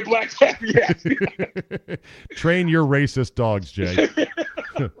pizza. Must be a black cat. Yes. Train your racist dogs, Jay.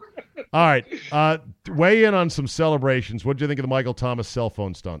 All right. Weigh in on some celebrations. What did you think of the Michael Thomas cell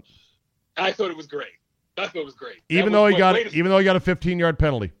phone stunt? I thought it was great. Even though he got a 15-yard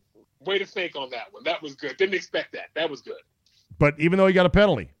penalty. Way to fake on that one. That was good. Didn't expect that. That was good. But even though he got a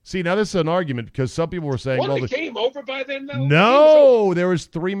penalty. See, now this is an argument because some people were saying, Wasn't the game over by then, though? No, there was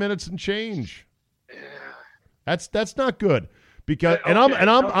 3 minutes and change. That's not good. Because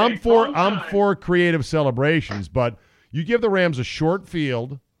I'm for creative celebrations, but you give the Rams a short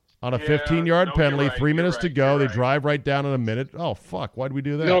field on a 15-yard penalty, 3 minutes to go, they drive right down in a minute. Oh fuck, why'd we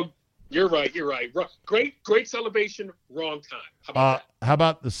do that? No, you're right. Great celebration, wrong time. How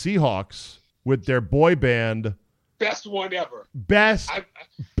about the Seahawks with their boy band? Best one ever. Best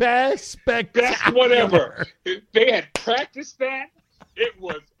one ever. They had practiced that. It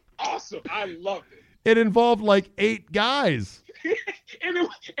was awesome. I loved it. It involved like 8 guys. and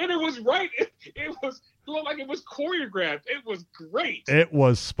it was right. It looked like it was choreographed. It was great. It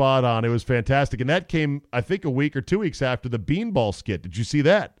was spot on. It was fantastic. And that came, I think, a week or 2 weeks after the Beanball skit. Did you see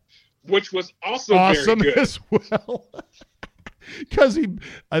that? Which was also awesome very good. As well. Because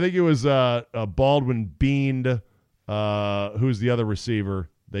I think it was Baldwin beaned, who's the other receiver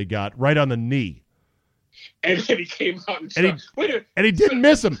they got, right on the knee. And then he came out and he didn't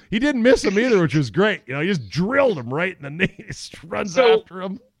miss him. He didn't miss him either, which was great. He just drilled him right in the knee. He just runs after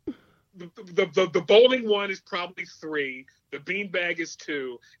him. The bowling one is probably 3, the beanbag is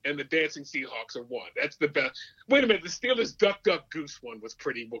 2, and the dancing Seahawks are 1. That's the best. Wait a minute, the Steelers Duck Duck Goose one was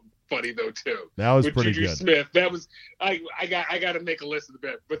pretty funny though too. That was with pretty Juju good. Smith, that was I got to make a list of the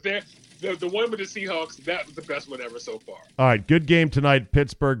best. But the one with the Seahawks, that was the best one ever so far. All right, good game tonight,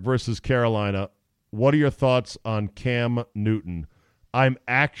 Pittsburgh versus Carolina. What are your thoughts on Cam Newton? I'm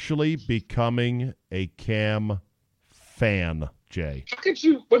actually becoming a Cam fan, Jay. How could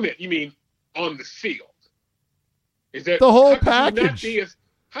you? Wait a minute. You mean on the field? Is that the whole how package?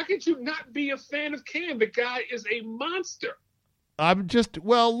 How could you not be a fan of Cam? The guy is a monster.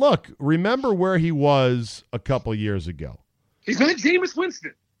 Look, remember where he was a couple years ago. He's not Jameis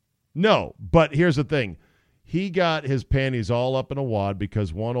Winston. No, but here's the thing. He got his panties all up in a wad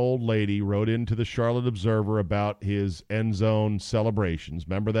because one old lady wrote into the Charlotte Observer about his end zone celebrations.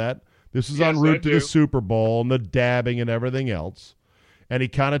 Remember that? This is en route to the Super Bowl and the dabbing and everything else. And he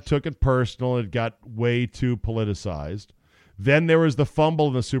kind of took it personal. It got way too politicized. Then there was the fumble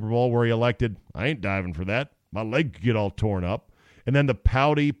in the Super Bowl where he elected, I ain't diving for that. My leg could get all torn up. And then the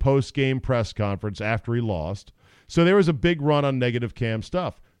pouty post-game press conference after he lost. So there was a big run on negative Cam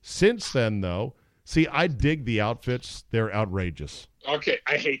stuff. Since then, though, see, I dig the outfits. They're outrageous. Okay,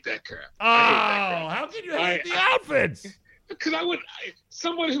 I hate that crap. How can you hate the outfits? Because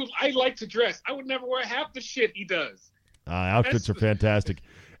someone who I like to dress, I would never wear half the shit he does. Outfits are fantastic.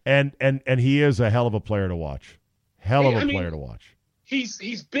 And he is a hell of a player to watch. Player to watch.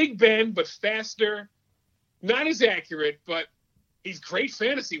 He's Big Ben, but faster. Not as accurate, but he's great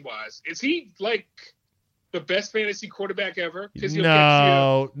fantasy-wise. Is he, like, the best fantasy quarterback ever?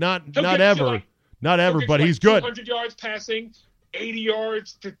 No, not ever. Not ever, but he's good. 200 yards passing, 80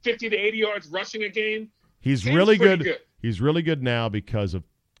 yards to 50 to 80 yards rushing a game. He's really good. He's really good now because of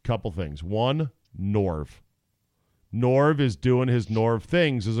a couple things. One, Norv. Norv is doing his Norv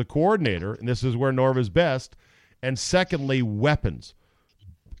things as a coordinator, and this is where Norv is best. And secondly, weapons.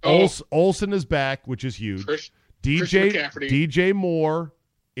 Olsen is back, which is huge. DJ Moore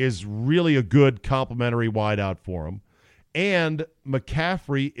is really a good complimentary wideout for him. And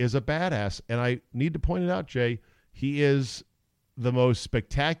McCaffrey is a badass. And I need to point it out, Jay, he is the most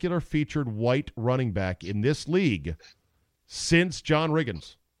spectacular featured white running back in this league since John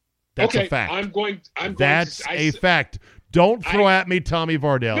Riggins. That's a fact. That's a fact. Don't throw at me Tommy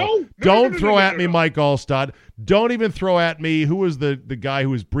Vardell. Don't throw at me Mike Allstott. Don't even throw at me who was the guy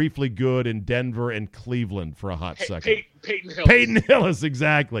who was briefly good in Denver and Cleveland for a hot second. Peyton Hillis. Peyton Hillis,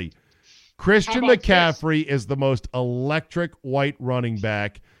 exactly. Christian McCaffrey is the most electric white running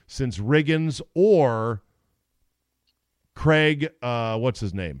back since Riggins or Craig, what's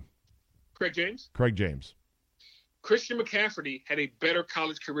his name? Craig James? Craig James. Christian McCaffrey had a better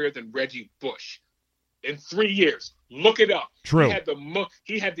college career than Reggie Bush in 3 years. Look it up. True.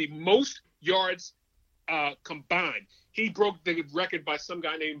 He had the most yards combined. He broke the record by some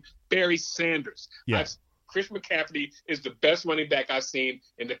guy named Barry Sanders. Yes. Chris McCaffrey is the best running back I've seen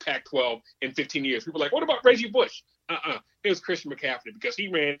in the Pac-12 in 15 years. People are like, what about Reggie Bush? It was Christian McCaffrey because he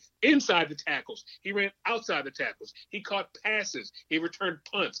ran inside the tackles. He ran outside the tackles. He caught passes. He returned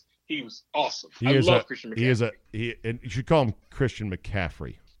punts. He was awesome. I love Christian McCaffrey. And you should call him Christian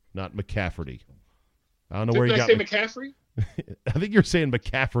McCaffrey, not McCafferty. I don't know where you got. Did I say McCaffrey? I think you're saying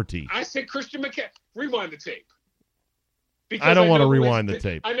McCafferty. I said Christian McCaffrey. Rewind the tape. Because I don't want to rewind the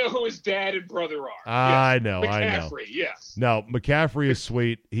tape. I know who his dad and brother are. I know. McCaffrey, yes. No, McCaffrey is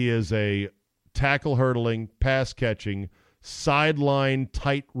sweet. He is a tackle hurdling, pass catching, sideline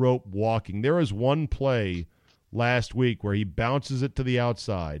tightrope walking. There was one play last week where he bounces it to the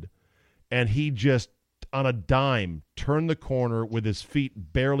outside, and he just, on a dime, turned the corner with his feet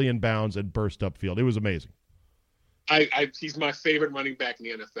barely in bounds and burst upfield. It was amazing. He's my favorite running back in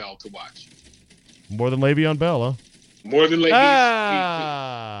the NFL to watch. More than Le'Veon Bell, huh? More than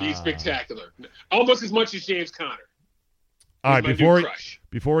Le'Veon. He's spectacular. Almost as much as James Conner. All right,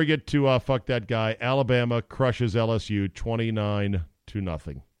 before we get to fuck that guy, Alabama crushes LSU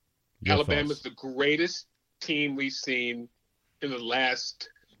 29-0. Alabama's the greatest team we've seen in the last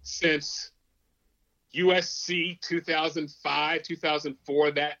since USC 2005,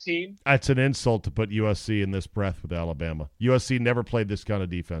 2004, that team. That's an insult to put USC in this breath with Alabama. USC never played this kind of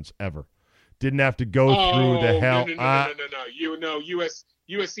defense, ever. Didn't have to go through the hell. No.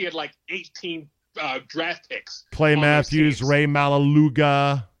 USC had like 18 draft picks. Clay Matthews, Ray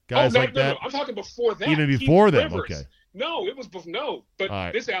Malaluga, guys like that. No. I'm talking before that. Even before them, Rivers. okay. No, it was no. But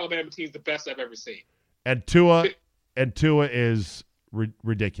right. This Alabama team is the best I've ever seen. And Tua is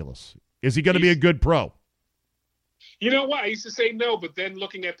ridiculous. Is he going to be a good pro? You know what? I used to say no, but then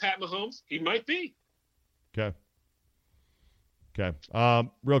looking at Pat Mahomes, he might be. Okay.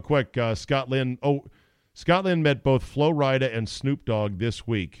 Real quick, Scott Lynn. Oh, Scott Lynn met both Flo Rida and Snoop Dogg this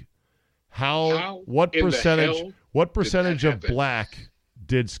week. What percentage of black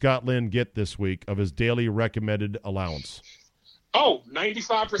did Scott Lynn get this week of his daily recommended allowance? Oh,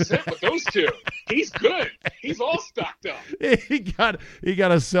 95% with those two. He's good. He's all stocked up. He got a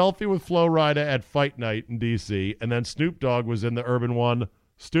selfie with Flo Rida at Fight Night in D.C., and then Snoop Dogg was in the Urban One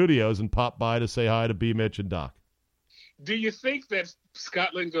studios and popped by to say hi to B. Mitch and Doc. Do you think that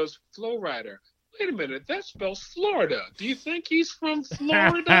Scotland goes, Flo Rida? Wait a minute, that spells Florida. Do you think he's from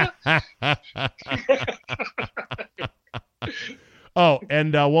Florida? Oh,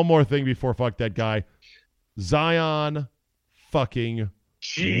 and one more thing before fuck that guy. Zion fucking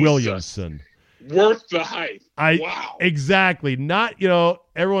Jesus. Williamson. Worth the hype. Wow. Exactly. Not,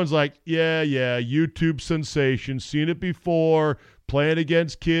 everyone's like, yeah, YouTube sensation, seen it before, playing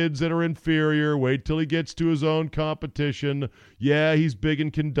against kids that are inferior, wait till he gets to his own competition. Yeah, he's big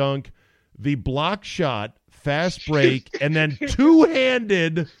and can dunk. The block shot, fast break, and then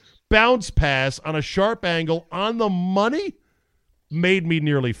two-handed bounce pass on a sharp angle on the money made me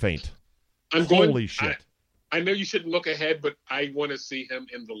nearly faint. Holy shit. I know you shouldn't look ahead, but I want to see him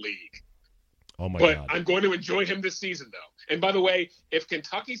in the league. Oh, my God. But I'm going to enjoy him this season, though. And by the way, if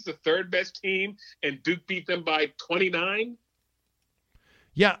Kentucky's the third best team and Duke beat them by 29.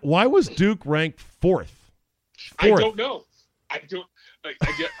 Yeah, why was Duke ranked fourth? I don't know. I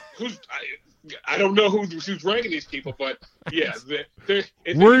don't know who's ranking these people, but yeah, if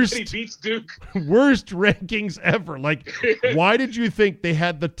anybody beats Duke. Worst rankings ever. Like, why did you think they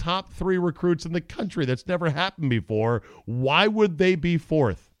had the top 3 recruits in the country? That's never happened before. Why would they be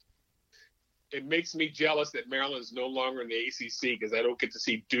fourth? It makes me jealous that Maryland is no longer in the ACC because I don't get to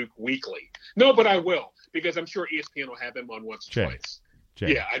see Duke weekly. No, but I will, because I'm sure ESPN will have them on once or twice.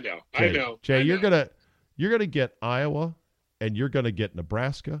 Jay, yeah, I know. Jay, you're gonna get Iowa, and you're gonna get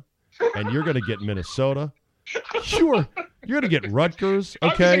Nebraska, and you're gonna get Minnesota. Sure, you're gonna get Rutgers.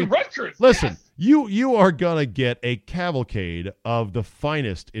 Okay, Rutgers. Listen, yes. you are gonna get a cavalcade of the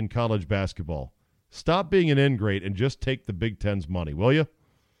finest in college basketball. Stop being an ingrate and just take the Big Ten's money, will you?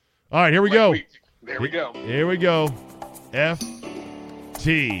 All right, here we go. There we go. Here we go.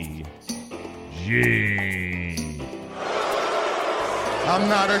 FTG. I'm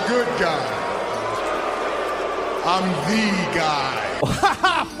not a good guy. I'm the guy.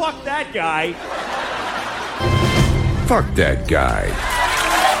 Fuck that guy. Fuck that guy.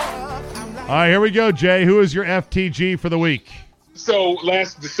 All right, here we go, Jay. Who is your FTG for the week? So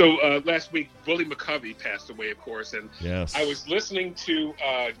last week, Willie McCovey passed away, of course, and yes. I was listening to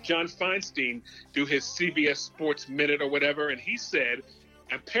John Feinstein do his CBS Sports Minute or whatever, and he said,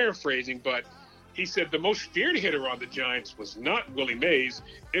 I'm paraphrasing, but he said the most feared hitter on the Giants was not Willie Mays,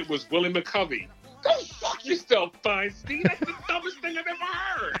 it was Willie McCovey. Go fuck yourself, Feinstein. That's the dumbest thing I've ever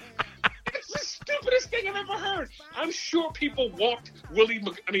heard. It's the stupidest thing I've ever heard. I'm sure people walked Willie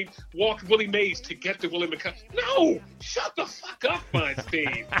Mays to get to Willie McCovey. No, shut the fuck up,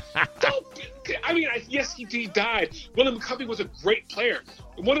 Feinstein. Yes, he died. Willie McCovey was a great player,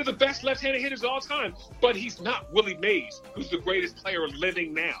 one of the best left-handed hitters of all time. But he's not Willie Mays, who's the greatest player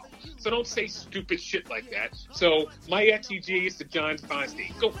living now. So don't say stupid shit like that. So my FTG is to John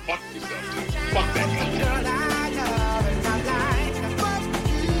Feinstein. Go fuck yourself, dude. Fuck that guy.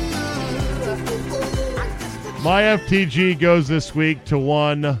 My FTG goes this week to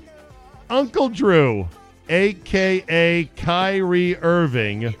one Uncle Drew, a.k.a. Kyrie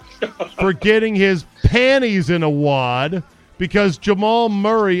Irving, for getting his panties in a wad because Jamal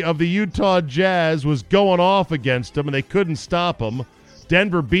Murray of the Utah Jazz was going off against him and they couldn't stop him.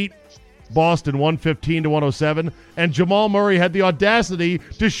 Denver beat Boston 115-107, and Jamal Murray had the audacity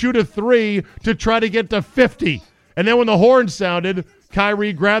to shoot a 3 to try to get to 50. And then when the horn sounded,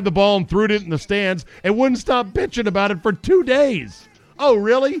 Kyrie grabbed the ball and threw it in the stands and wouldn't stop bitching about it for 2 days. Oh,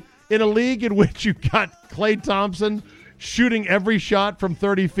 really? In a league in which you've got Klay Thompson shooting every shot from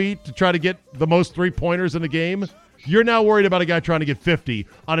 30 feet to try to get the most three-pointers in the game, you're now worried about a guy trying to get 50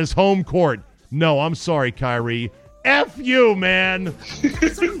 on his home court. No, I'm sorry, Kyrie. F you, man.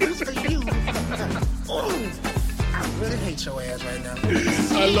 really hate your ass right now.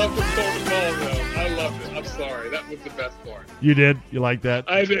 I love the stolen ball, though. I loved it. I'm sorry. That was the best part. You did? You like that?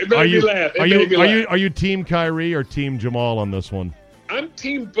 It made me laugh. Are you team Kyrie or team Jamal on this one? I'm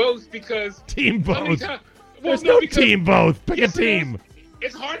team both because... Team both? There's no team both. Pick a team.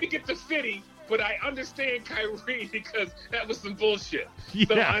 It's hard to get to Fitty, but I understand Kyrie because that was some bullshit. Yeah.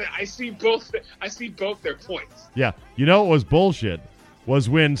 So I see both. I see both their points. Yeah. You know what was bullshit? Was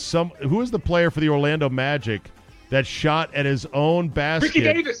when who was the player for the Orlando Magic that shot at his own basket?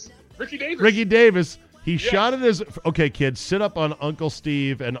 Ricky Davis. He shot at his... Okay, kids, sit up on Uncle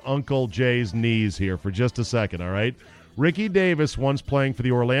Steve and Uncle Jay's knees here for just a second, all right? Ricky Davis, once playing for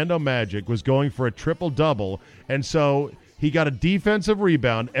the Orlando Magic, was going for a triple-double, and so he got a defensive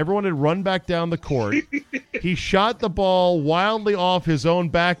rebound. Everyone had run back down the court. He shot the ball wildly off his own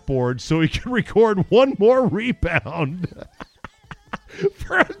backboard so he could record one more rebound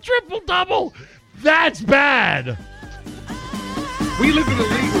for a triple-double. That's bad. We live in a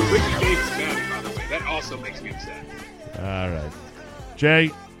league where Ricky Davis matters, by the way. That also makes me upset. All right. Jay,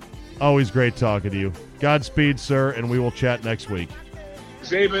 always great talking to you. Godspeed, sir, and we will chat next week.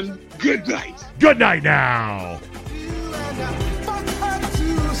 Zabin, good night. Good night now.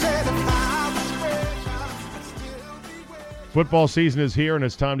 Football season is here, and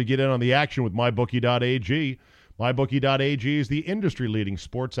it's time to get in on the action with MyBookie.ag. MyBookie.ag is the industry-leading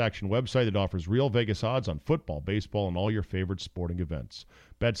sports action website that offers real Vegas odds on football, baseball, and all your favorite sporting events.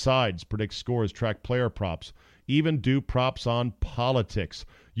 Bet sides, predict scores, track player props, even do props on politics.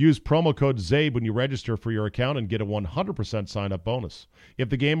 Use promo code ZABE when you register for your account and get a 100% sign-up bonus. If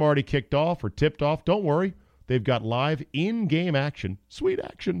the game already kicked off or tipped off, don't worry. They've got live in-game action, sweet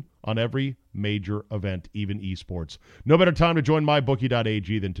action, on every major event, even esports. No better time to join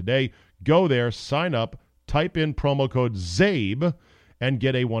MyBookie.ag than today. Go there, sign up, type in promo code ZABE, and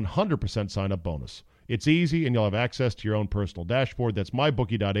get a 100% sign-up bonus. It's easy, and you'll have access to your own personal dashboard. That's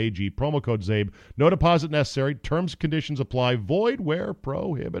MyBookie.ag, promo code ZABE. No deposit necessary. Terms and conditions apply. Void where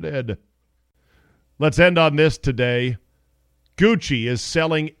prohibited. Let's end on this today. Gucci is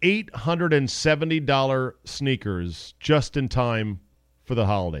selling $870 sneakers just in time for the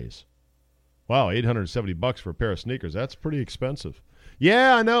holidays. Wow, $870 for a pair of sneakers. That's pretty expensive.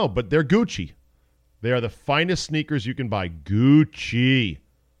 Yeah, I know, but they're Gucci. They are the finest sneakers you can buy. Gucci.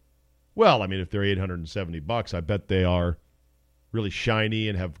 Well, I mean, if they're $870, I bet they are really shiny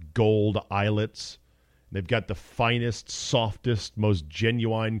and have gold eyelets. They've got the finest, softest, most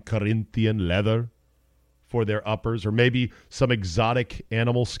genuine Corinthian leather for their uppers, or maybe some exotic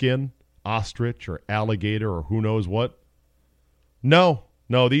animal skin, ostrich or alligator or who knows what. No,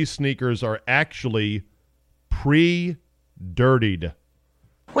 these sneakers are actually pre-dirtied.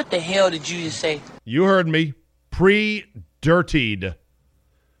 What the hell did you just say? You heard me. Pre-dirtied.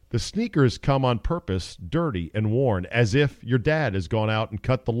 The sneakers come on purpose, dirty and worn, as if your dad has gone out and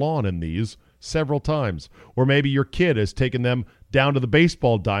cut the lawn in these several times. Or maybe your kid has taken them down to the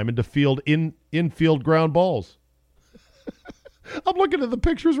baseball diamond to field infield ground balls. I'm looking at the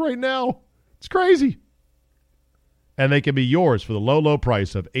pictures right now. It's crazy. And they can be yours for the low, low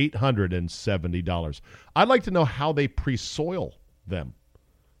price of $870. I'd like to know how they pre-soil them.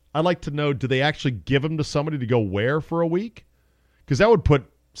 I'd like to know, do they actually give them to somebody to go wear for a week? Because that would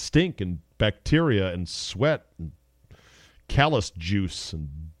put stink and bacteria and sweat and callus juice and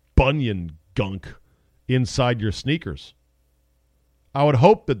bunion gunk inside your sneakers. I would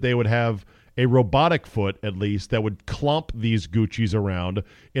hope that they would have a robotic foot, at least, that would clump these Guccis around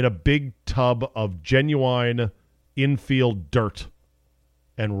in a big tub of genuine infield dirt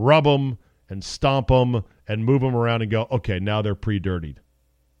and rub them and stomp them and move them around and go, okay, now they're pre-dirtied.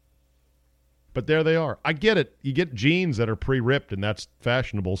 But there they are. I get it. You get jeans that are pre-ripped, and that's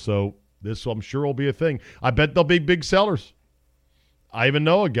fashionable, so this, I'm sure, will be a thing. I bet they'll be big sellers. I even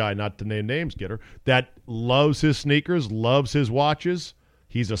know a guy, not to name names, Gitter, that loves his sneakers, loves his watches.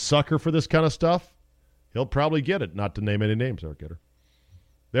 He's a sucker for this kind of stuff. He'll probably get it, not to name any names, there, Gitter.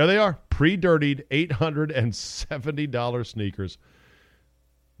 There they are, pre-dirtied, $870 sneakers.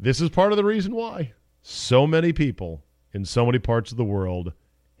 This is part of the reason why so many people in so many parts of the world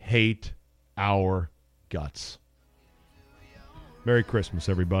hate our guts. Merry Christmas,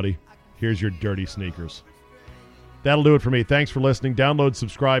 everybody. Here's your dirty sneakers. That'll do it for me. Thanks for listening. Download,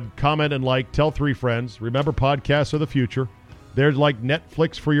 subscribe, comment, and like. Tell 3 friends. Remember, podcasts are the future. They're like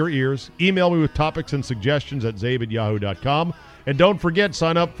Netflix for your ears. Email me with topics and suggestions at zabe@yahoo.com. And don't forget,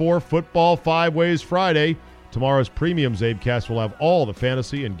 sign up for Football 5 Ways Friday. Tomorrow's premium Zabecast will have all the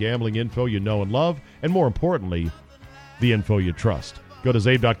fantasy and gambling info you know and love, and more importantly, the info you trust. Go to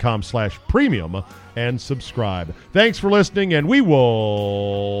zabe.com/premium and subscribe. Thanks for listening, and we will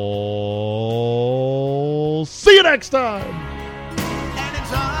we'll see you next time.